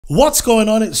What's going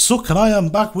on, it's Suk and I am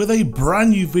back with a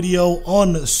brand new video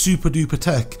on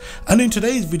SuperDuprTech, and in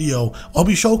today's video I'll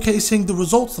be showcasing the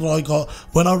results that I got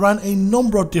when I ran a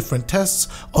number of different tests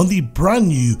on the brand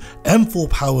new M4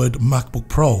 powered MacBook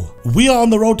Pro. We are on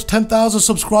the road to 10,000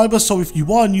 subscribers, so if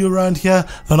you are new around here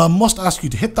then I must ask you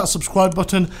to hit that subscribe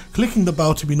button, clicking the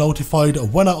bell to be notified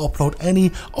when I upload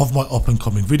any of my up and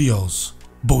coming videos.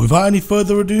 But without any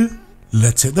further ado,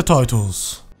 let's hit the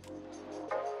titles.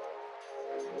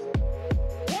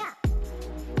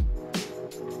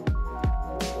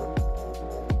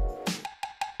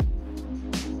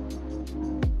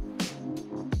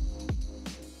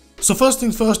 So first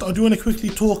things first, I do want to quickly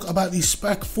talk about the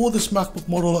spec for this MacBook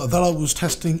model that I was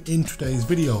testing in today's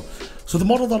video. So the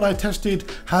model that I tested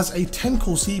has a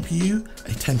 10-core CPU,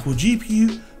 a 10-core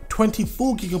GPU,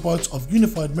 24GB of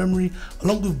unified memory,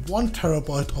 along with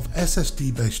 1TB of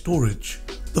SSD based storage.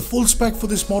 The full spec for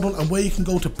this model and where you can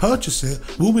go to purchase it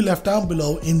will be left down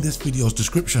below in this video's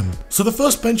description. So the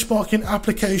first benchmarking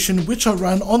application which I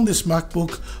ran on this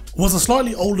MacBook was a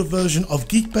slightly older version of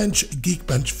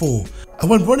Geekbench 4. And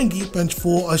when running Geekbench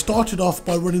 4, I started off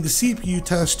by running the CPU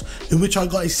test, in which I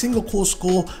got a single core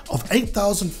score of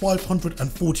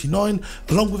 8,549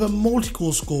 along with a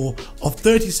multi-core score of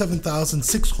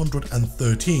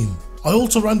 37,613. I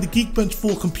also ran the Geekbench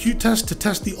 4 compute test to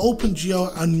test the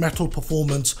OpenGL and Metal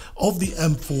performance of the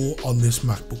M4 on this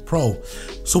MacBook Pro.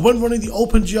 So when running the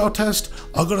OpenGL test,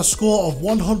 I got a score of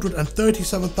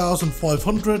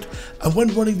 137,500, and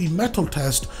when running the Metal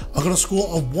test, I got a score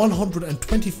of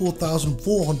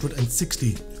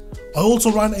 124,460. I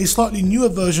also ran a slightly newer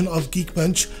version of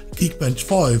Geekbench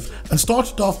 5, and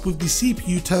started off with the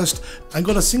CPU test and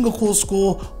got a single core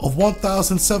score of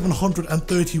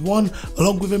 1,731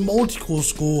 along with a multi-core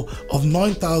score of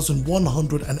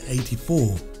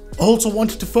 9,184. I also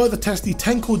wanted to further test the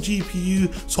 10-core GPU,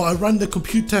 so I ran the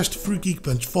compute test through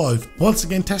Geekbench 5, once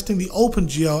again testing the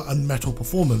OpenGL and Metal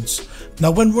performance.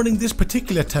 Now when running this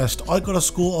particular test, I got a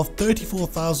score of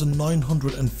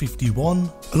 34,951,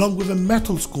 along with a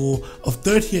Metal score of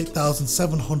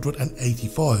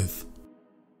 38,785.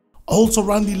 I also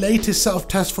ran the latest set of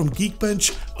tests from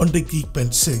Geekbench under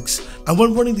Geekbench 6, and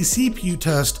when running the CPU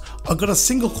test, I got a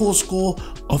single core score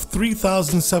of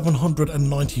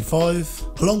 3,795,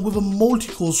 along with a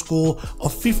multi-core score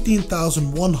of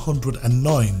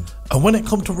 15,109. And when it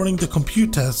comes to running the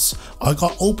compute tests, I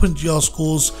got OpenGL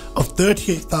scores of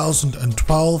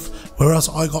 38,012, whereas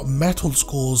I got Metal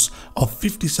scores of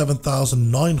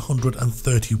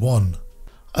 57,931.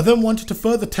 I then wanted to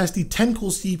further test the 10-core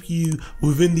CPU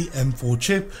within the M4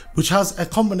 chip, which has a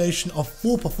combination of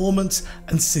 4 performance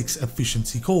and 6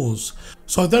 efficiency cores.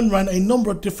 So I then ran a number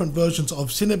of different versions of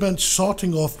Cinebench,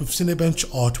 starting off with Cinebench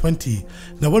R20.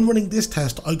 Now when running this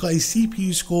test, I got a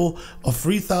CPU score of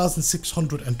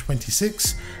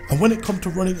 3,626, and when it comes to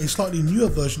running a slightly newer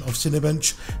version of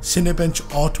Cinebench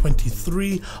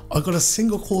R23, I got a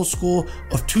single core score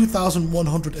of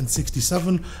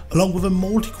 2,167 along with a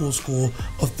multi-core score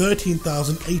of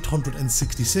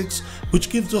 13,866, which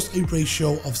gives us a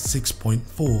ratio of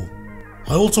 6.4.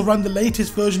 I also ran the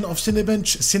latest version of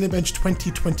Cinebench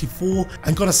 2024,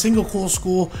 and got a single core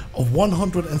score of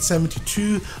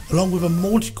 172 along with a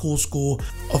multi-core score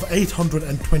of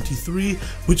 823,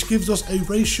 which gives us a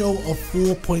ratio of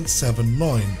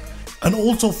 4.79. And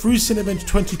also through Cinebench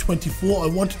 2024, I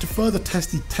wanted to further test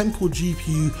the 10-core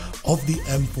GPU of the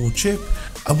M4 chip,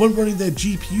 and when running their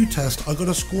GPU test, I got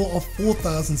a score of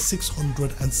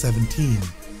 4,617.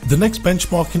 The next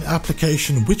benchmarking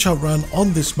application which I ran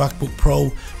on this MacBook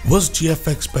Pro was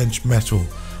GFX Bench Metal.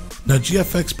 Now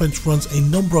GFX Bench runs a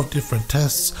number of different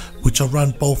tests which I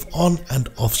ran both on and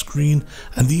off screen,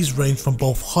 and these range from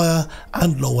both higher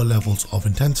and lower levels of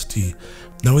intensity.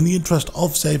 Now in the interest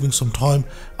of saving some time,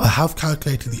 I have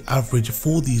calculated the average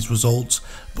for these results,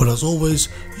 but as always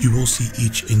you will see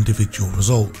each individual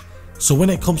result. So when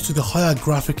it comes to the higher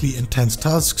graphically intense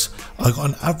tasks, I got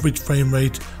an average frame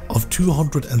rate of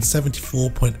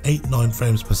 274.89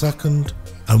 frames per second,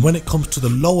 and when it comes to the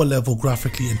lower level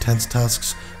graphically intense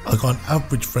tasks, I got an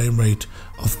average frame rate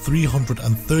of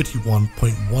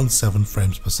 331.17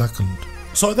 frames per second.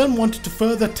 So I then wanted to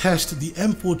further test the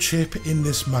M4 chip in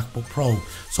this MacBook Pro.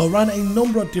 So I ran a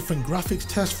number of different graphics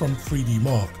tests from 3D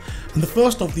Mark, and the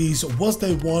first of these was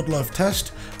their wildlife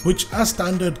test, which as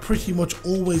standard pretty much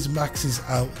always maxes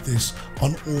out this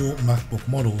on all MacBook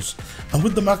models. And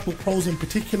with the MacBook Pros in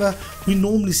particular, we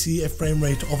normally see a frame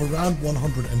rate of around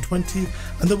 120,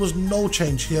 and there was no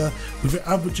change here, with it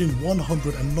averaging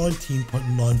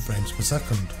 119.9 frames per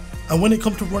second. And when it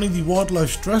comes to running the wildlife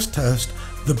stress test,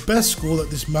 the best score that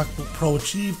this MacBook Pro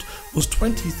achieved was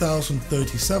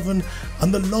 20,037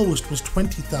 and the lowest was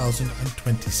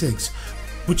 20,026,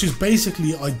 which is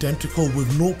basically identical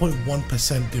with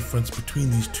 0.1% difference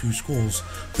between these two scores.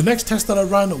 The next test that I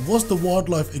ran was the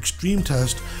wildlife extreme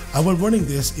test, and when running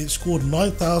this it scored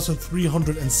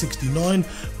 9,369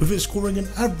 with it scoring an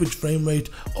average frame rate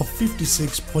of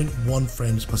 56.1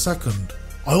 frames per second.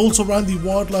 I also ran the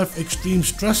wildlife extreme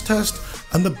stress test,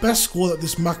 and the best score that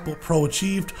this MacBook Pro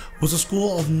achieved was a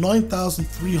score of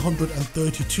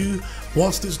 9,332,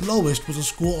 whilst its lowest was a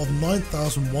score of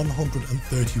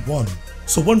 9,131.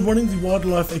 So when running the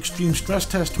wildlife extreme stress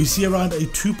test, we see around a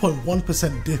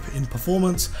 2.1% dip in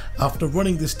performance after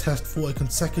running this test for a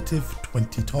consecutive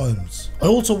 20 times. I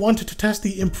also wanted to test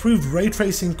the improved ray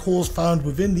tracing cores found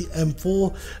within the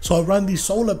M4, so I ran the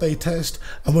Solar Bay test,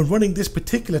 and when running this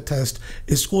particular test,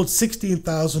 it scored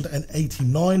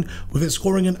 16,089 with it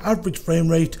scoring an average frame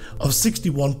rate of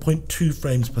 61.2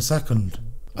 frames per second.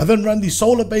 I then ran the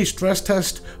Solar Bay stress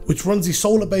test, which runs the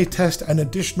Solar Bay test an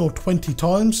additional 20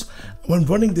 times. When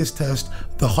running this test,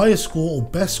 the highest score or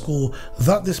best score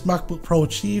that this MacBook Pro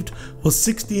achieved was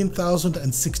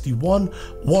 16,061,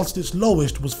 whilst its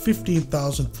lowest was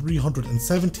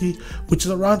 15,370, which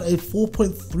is around a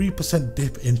 4.3%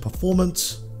 dip in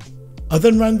performance. I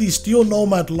then ran the Steel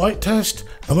Nomad light test,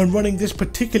 and when running this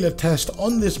particular test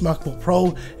on this MacBook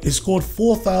Pro, it scored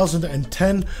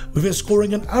 4,010 with it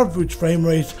scoring an average frame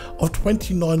rate of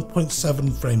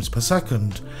 29.7 frames per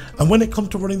second. And when it comes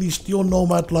to running the Steel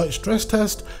Nomad light stress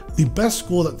test, the best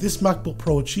score that this MacBook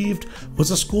Pro achieved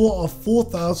was a score of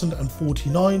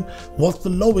 4,049, whilst the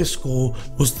lowest score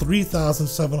was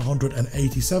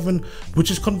 3,787,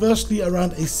 which is conversely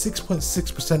around a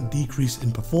 6.6% decrease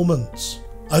in performance.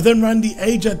 I then ran the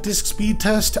AJet disk speed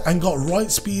test and got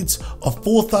write speeds of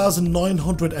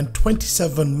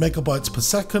 4,927 megabytes per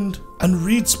second and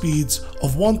read speeds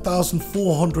of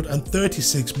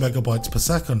 1,436 megabytes per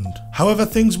second. However,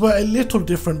 things were a little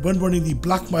different when running the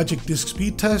Blackmagic disk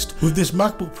speed test, with this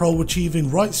MacBook Pro achieving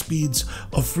write speeds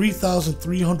of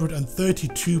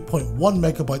 3,332.1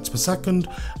 megabytes per second,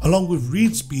 along with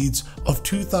read speeds of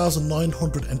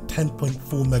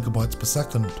 2,910.4 megabytes per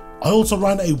second. I also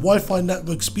ran a Wi-Fi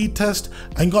network speed test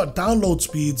and got download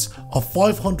speeds of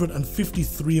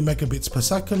 553 megabits per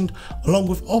second, along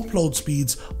with upload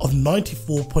speeds of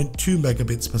 94.2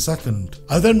 megabits per second.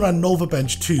 I then ran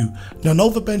NovaBench 2. Now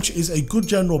NovaBench is a good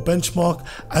general benchmark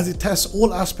as it tests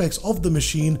all aspects of the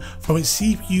machine from its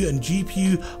CPU and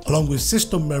GPU, along with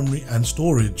system memory and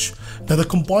storage. Now the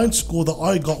combined score that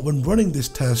I got when running this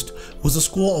test was a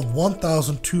score of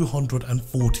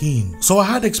 1,214. So I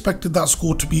had expected that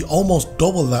score to be almost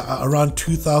double that at around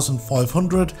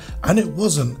 2,500, and it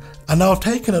wasn't. And now I've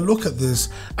taken a look at this,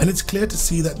 and it's clear to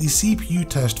see that the CPU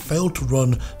test failed to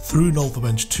run through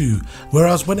NovaBench 2,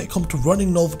 whereas when it comes to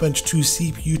running NovaBench 2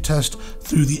 CPU test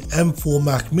through the M4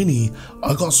 Mac Mini,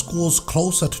 I got scores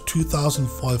closer to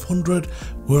 2,500,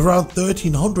 with around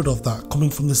 1,300 of that coming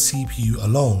from the CPU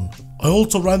alone. I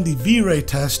also ran the V-Ray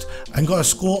test and got a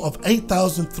score of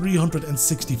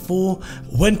 8,364.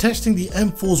 When testing the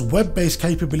M4's web-based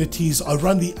capabilities, I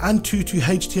ran the Antutu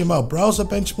HTML browser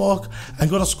benchmark and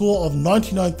got a score of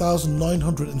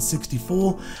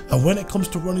 99,964. And when it comes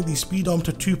to running the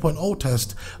Speedometer 2.0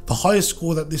 test, the highest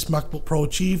score that this MacBook Pro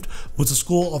achieved was a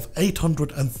score of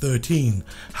 813.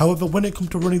 However, when it comes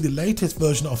to running the latest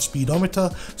version of Speedometer,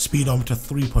 Speedometer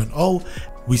 3.0,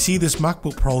 we see this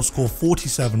MacBook Pro score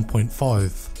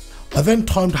 47.5. I then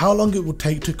timed how long it would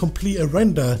take to complete a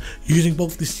render using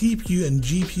both the CPU and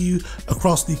GPU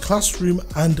across the classroom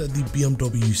and the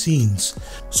BMW scenes.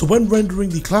 So when rendering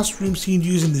the classroom scene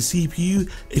using the CPU,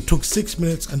 it took 6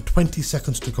 minutes and 20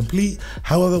 seconds to complete.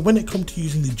 However, when it comes to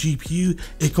using the GPU,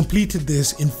 it completed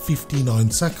this in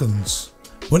 59 seconds.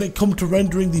 When it comes to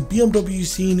rendering the BMW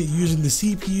scene using the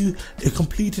CPU, it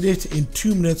completed it in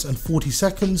 2 minutes and 40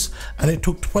 seconds, and it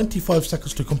took 25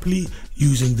 seconds to complete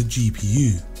using the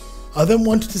GPU. I then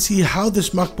wanted to see how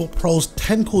this MacBook Pro's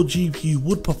 10-core GPU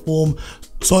would perform,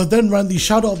 so I then ran the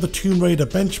Shadow of the Tomb Raider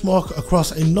benchmark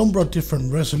across a number of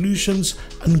different resolutions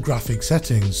and graphic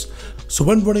settings. So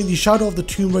when running the Shadow of the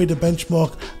Tomb Raider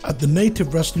benchmark at the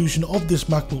native resolution of this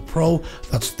MacBook Pro,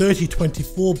 that's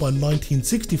 3024 by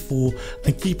 1964,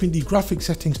 and keeping the graphic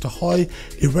settings to high,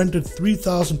 it rendered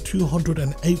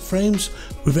 3,208 frames,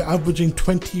 with it averaging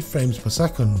 20 frames per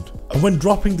second. And when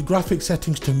dropping the graphic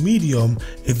settings to medium,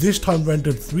 it this time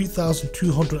rendered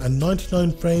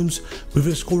 3,299 frames, with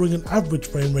it scoring an average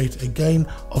frame rate again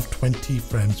of 20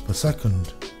 frames per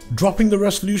second. Dropping the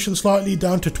resolution slightly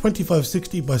down to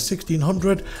 2560 by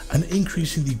 1600 and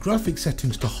increasing the graphics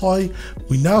settings to high,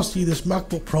 we now see this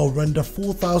MacBook Pro render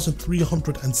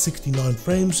 4369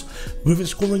 frames, with it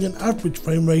scoring an average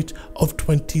frame rate of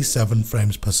 27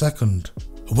 frames per second.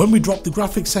 When we drop the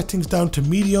graphics settings down to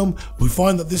medium, we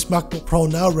find that this MacBook Pro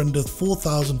now renders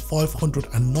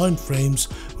 4509 frames,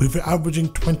 with it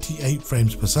averaging 28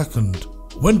 frames per second.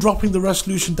 When dropping the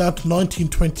resolution down to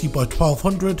 1920 by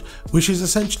 1200, which is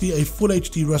essentially a full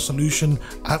HD resolution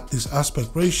at this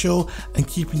aspect ratio, and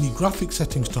keeping the graphics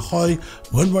settings to high,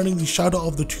 when running the Shadow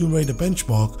of the Tomb Raider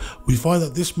benchmark, we find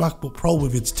that this MacBook Pro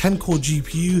with its 10-core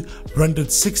GPU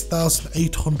rendered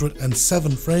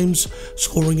 6807 frames,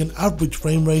 scoring an average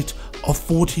frame rate of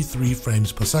 43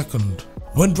 frames per second.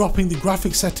 When dropping the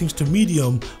graphics settings to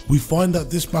medium, we find that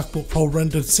this MacBook Pro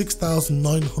rendered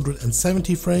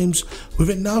 6970 frames, with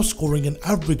it now scoring an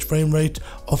average frame rate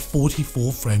of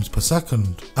 44 frames per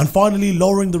second. And finally,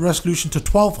 lowering the resolution to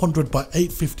 1200 by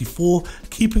 854,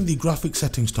 keeping the graphics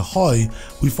settings to high,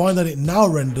 we find that it now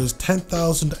renders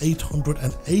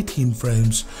 10,818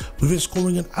 frames, with it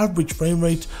scoring an average frame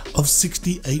rate of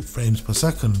 68 frames per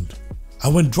second.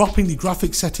 And when dropping the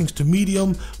graphics settings to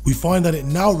medium, we find that it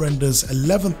now renders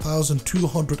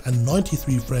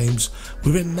 11,293 frames,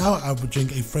 with it now averaging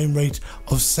a frame rate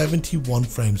of 71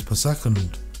 frames per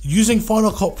second. Using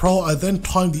Final Cut Pro, I then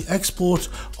timed the export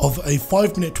of a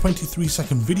 5-minute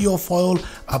 23-second video file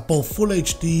at both Full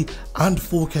HD and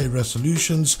 4K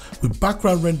resolutions, with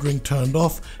background rendering turned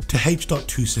off, to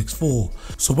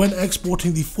H.264. So when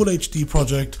exporting the Full HD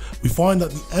project, we find that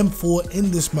the M4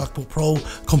 in this MacBook Pro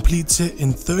completes it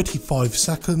in 35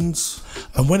 seconds.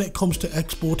 And when it comes to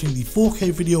exporting the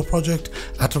 4K video project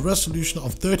at a resolution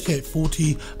of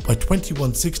 3840 by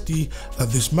 2160, that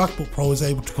this MacBook Pro is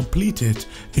able to complete it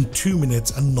in 2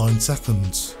 minutes and 9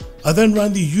 seconds. I then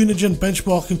ran the Unigen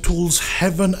benchmarking tools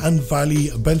Heaven and Valley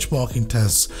benchmarking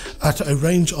tests at a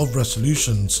range of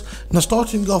resolutions. Now,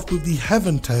 starting off with the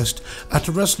Heaven test at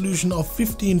a resolution of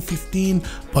 1515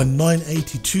 by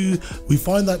 982, we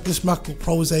find that this MacBook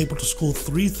Pro is able to score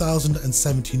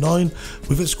 3079,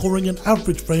 with it scoring an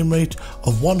average frame rate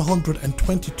of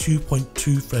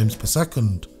 122.2 frames per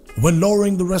second. When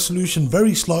lowering the resolution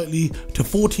very slightly to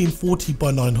 1440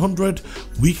 by 900,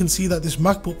 we can see that this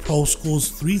MacBook Pro scores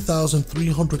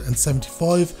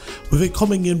 3,375, with it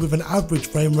coming in with an average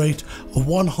frame rate of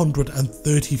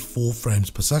 134 frames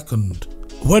per second.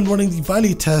 When running the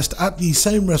Valley test at the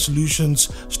same resolutions,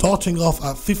 starting off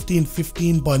at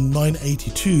 1515 by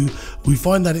 982, we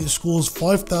find that it scores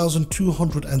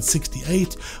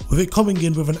 5,268, with it coming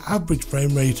in with an average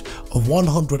frame rate of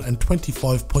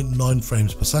 125.9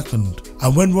 frames per second.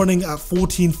 And when running at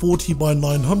 1440 by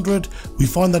 900, we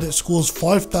find that it scores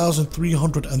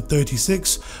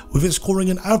 5,336, with it scoring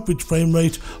an average frame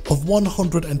rate of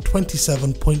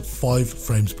 127.5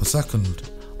 frames per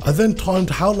second. I then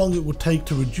timed how long it would take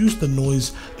to reduce the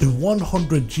noise in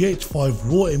 100 GH5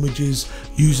 RAW images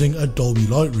using Adobe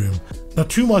Lightroom. Now,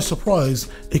 to my surprise,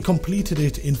 it completed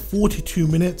it in 42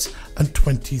 minutes and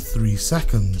 23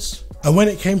 seconds. And when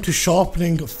it came to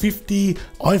sharpening 50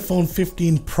 iPhone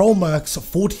 15 Pro Max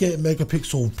 48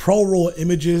 megapixel Pro RAW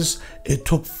images, it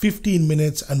took 15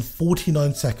 minutes and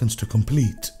 49 seconds to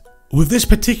complete. With this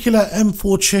particular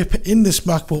M4 chip in this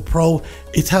MacBook Pro,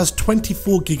 it has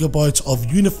 24 gigabytes of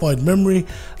unified memory,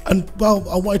 and well,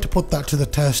 I wanted to put that to the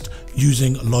test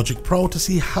using Logic Pro to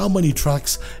see how many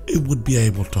tracks it would be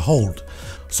able to hold.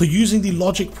 So using the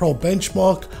Logic Pro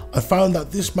benchmark, I found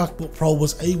that this MacBook Pro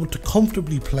was able to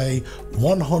comfortably play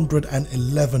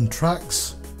 111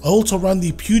 tracks. I also ran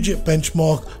the Puget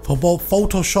benchmark for both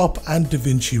Photoshop and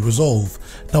DaVinci Resolve.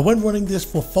 Now, when running this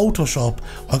for Photoshop,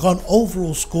 I got an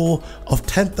overall score of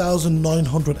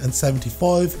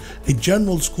 10,975, a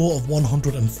general score of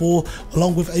 104,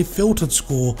 along with a filtered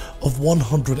score of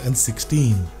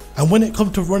 116. And when it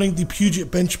comes to running the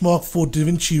Puget benchmark for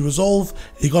DaVinci Resolve,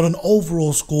 it got an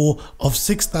overall score of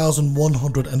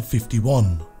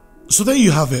 6,151. So there you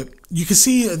have it. You can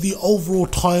see the overall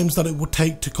times that it would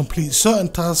take to complete certain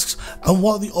tasks and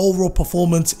what the overall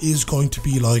performance is going to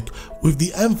be like with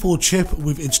the M4 chip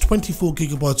with its 24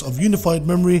 gigabytes of unified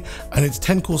memory and its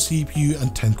 10-core CPU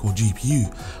and 10-core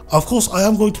GPU. Of course, I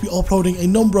am going to be uploading a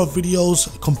number of videos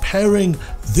comparing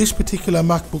this particular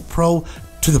MacBook Pro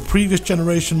to the previous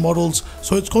generation models,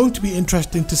 so it's going to be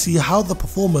interesting to see how the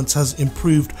performance has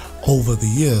improved over the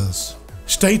years.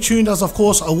 Stay tuned, as of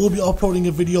course I will be uploading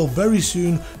a video very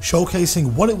soon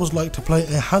showcasing what it was like to play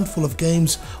a handful of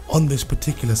games on this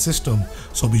particular system.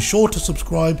 So be sure to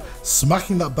subscribe,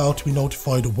 smacking that bell to be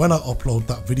notified when I upload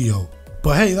that video.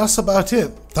 But hey, that's about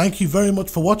it. Thank you very much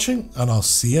for watching, and I'll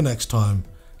see you next time.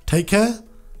 Take care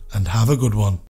and have a good one.